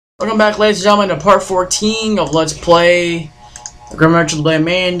Welcome back, ladies and gentlemen, to part 14 of Let's Play the Grammatical by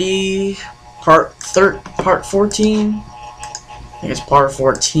Mandy. Part 14? I think it's part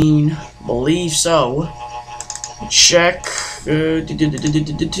 14. Believe so. Check.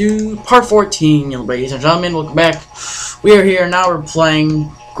 Part 14, ladies and gentlemen. Welcome back. We are here now. We're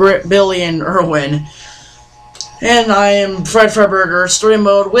playing Billy and Irwin. And I am Fredburger, story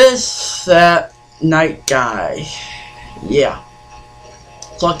mode with that night guy. Yeah.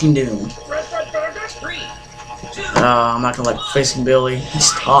 Fucking Doom. I'm not gonna like facing Billy.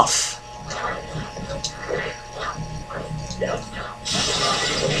 He's tough.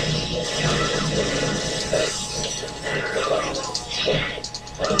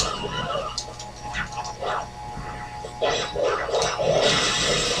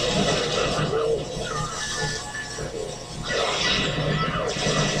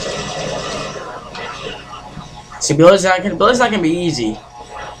 See, Billy's not gonna be easy.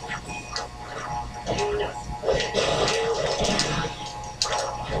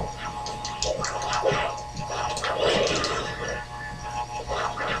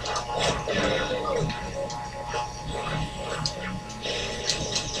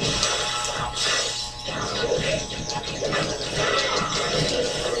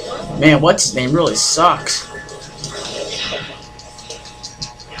 Man, what's his name really sucks.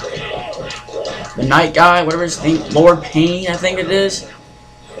 The night guy, whatever his name, Lord Payne, I think it is.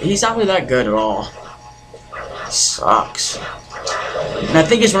 He's not really that good at all. He sucks. And I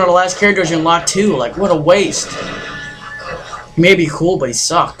think he's one of the last characters you unlock too. Like, what a waste. He may be cool, but he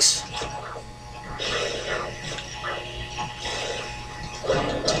sucks.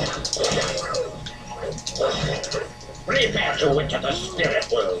 Prepare to enter the spirit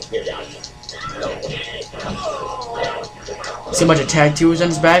world with us. See a bunch of tattoos on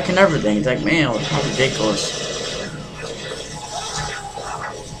his back and everything. It's like, man, how ridiculous.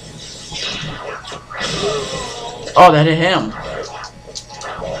 Oh, that hit him.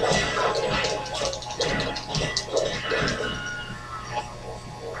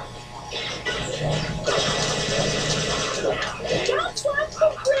 That's why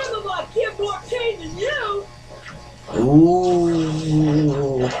I'm grandma get more pain than you. Ooh.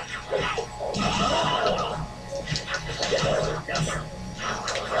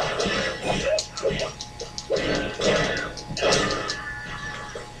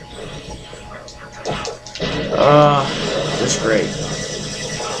 That's great.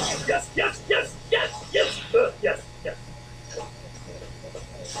 Yes.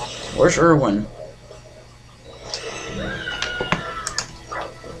 Where's Irwin?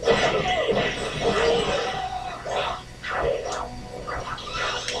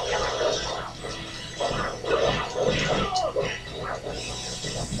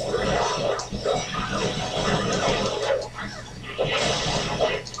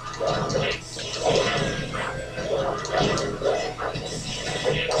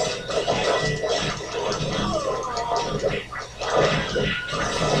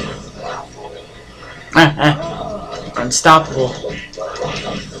 Unstoppable.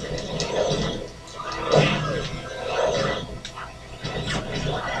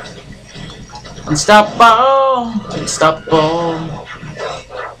 Unstoppable. Unstoppable.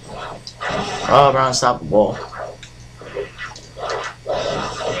 Oh, we're unstoppable.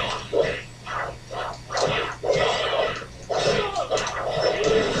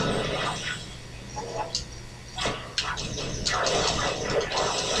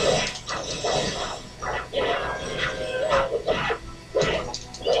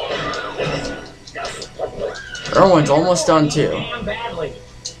 Irwin's almost done too.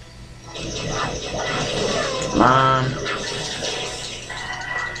 Come on.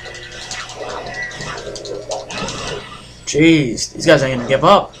 Jeez, these guys ain't gonna give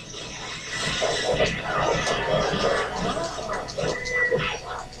up.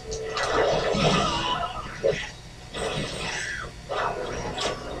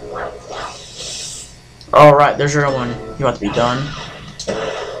 Alright, there's Irwin. You want to be done.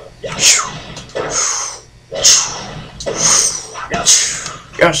 Yes!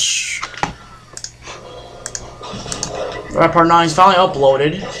 Alright, part 9 is finally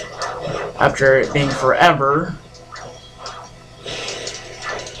uploaded. After it being forever.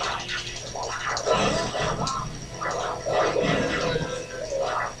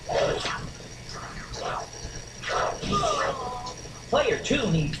 Player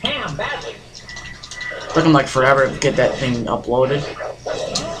 2 needs ham badly. Looking like forever to get that thing uploaded.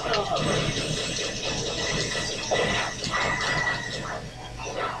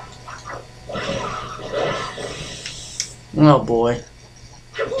 Oh boy.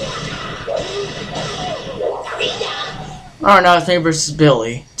 Alright, now it's me versus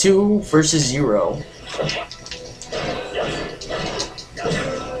Billy. 2 versus 0.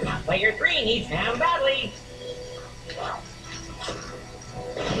 Player 3 needs ham badly.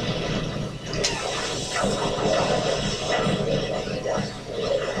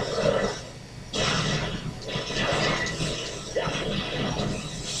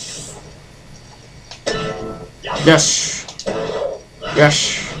 Yes.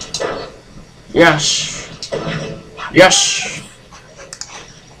 Yes. Yes. Yes.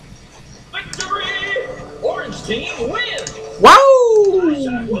 Victory! Orange team wins! Wow!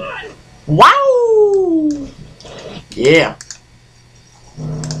 Wow! Yeah.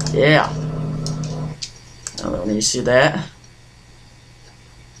 Yeah. Let me see that.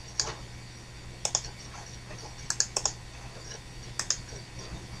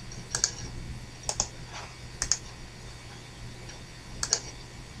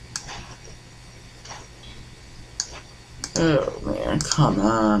 Oh man, come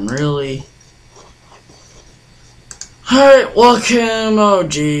on, really? Alright, welcome, oh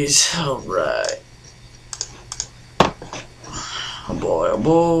jeez, alright. Oh boy, oh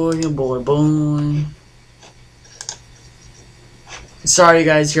boy, oh boy, boy. Sorry you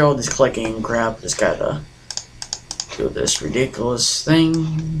guys hear all this clicking and crap, just gotta do this ridiculous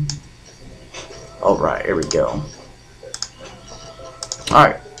thing. Alright, here we go.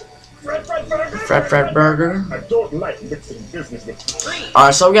 Alright. Fredburger. I don't like mixing business with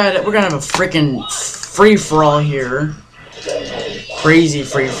Alright, so we're gonna have a freaking free-for-all here. Crazy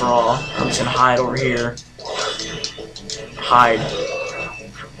free-for-all. I'm just gonna hide over here. Hide.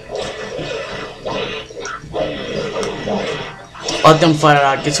 Let them fight it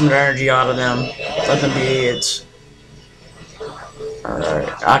out, get some energy out of them. Let them be idiots. Alright,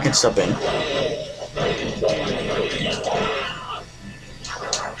 I can step in.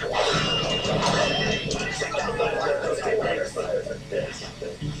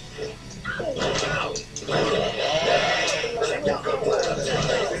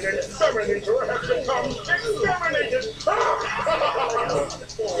 exterminator has become exterminated!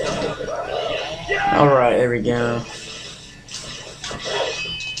 Alright, there we go.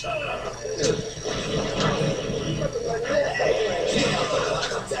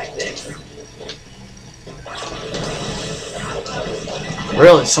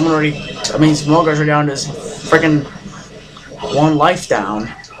 Really? Someone already... I mean, small guys are down to freaking one life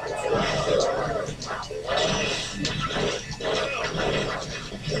down.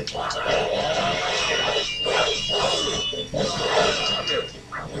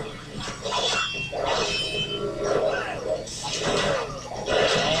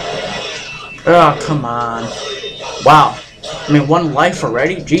 Oh, come on. Wow. I mean, one life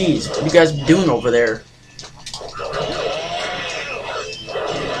already? Jeez, what are you guys doing over there?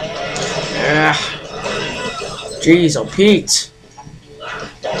 Yeah. Jeez, oh Pete.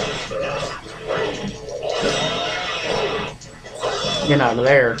 Get out of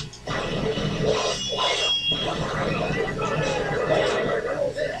there.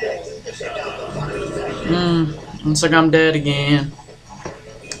 Looks like I'm dead again.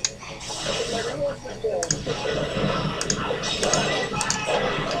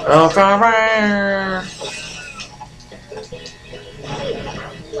 Oh, fire!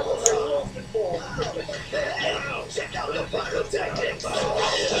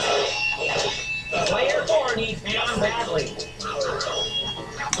 Player 4 needs man badly.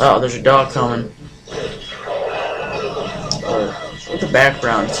 Oh, there's a dog coming. Oh, look at the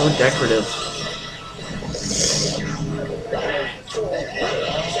background, it's so decorative.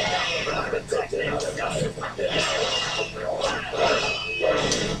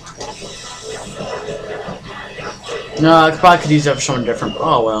 No, I probably could use that for someone different.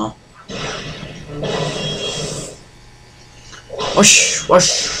 Oh well. Whoosh,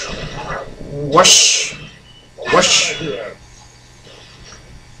 whoosh, whoosh, whoosh.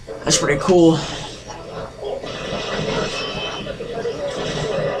 That's pretty cool.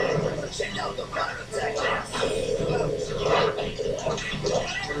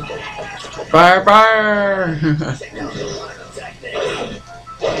 Fire, fire!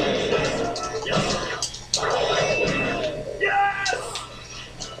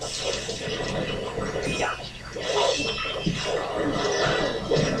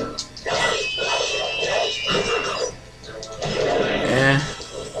 Yeah.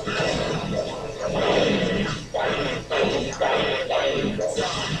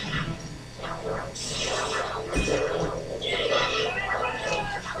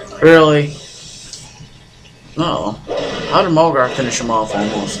 Really? No. How did Mulgar finish him off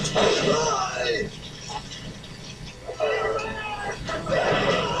almost?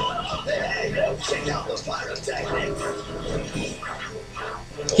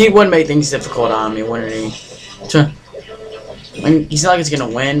 He would make things difficult on me, wouldn't he? I mean, he's not like he's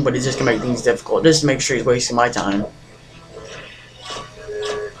gonna win, but he's just gonna make things difficult, just to make sure he's wasting my time.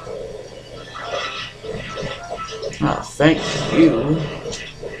 Oh, thank you.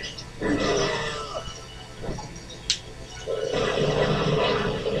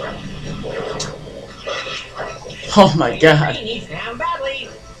 Oh my god. He needs him badly.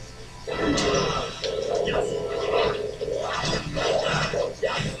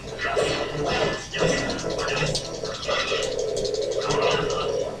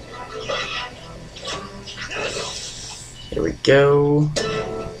 Here we go.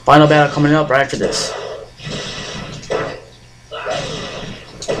 Final battle coming up right after this.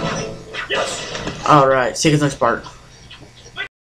 Alright, see you guys next part.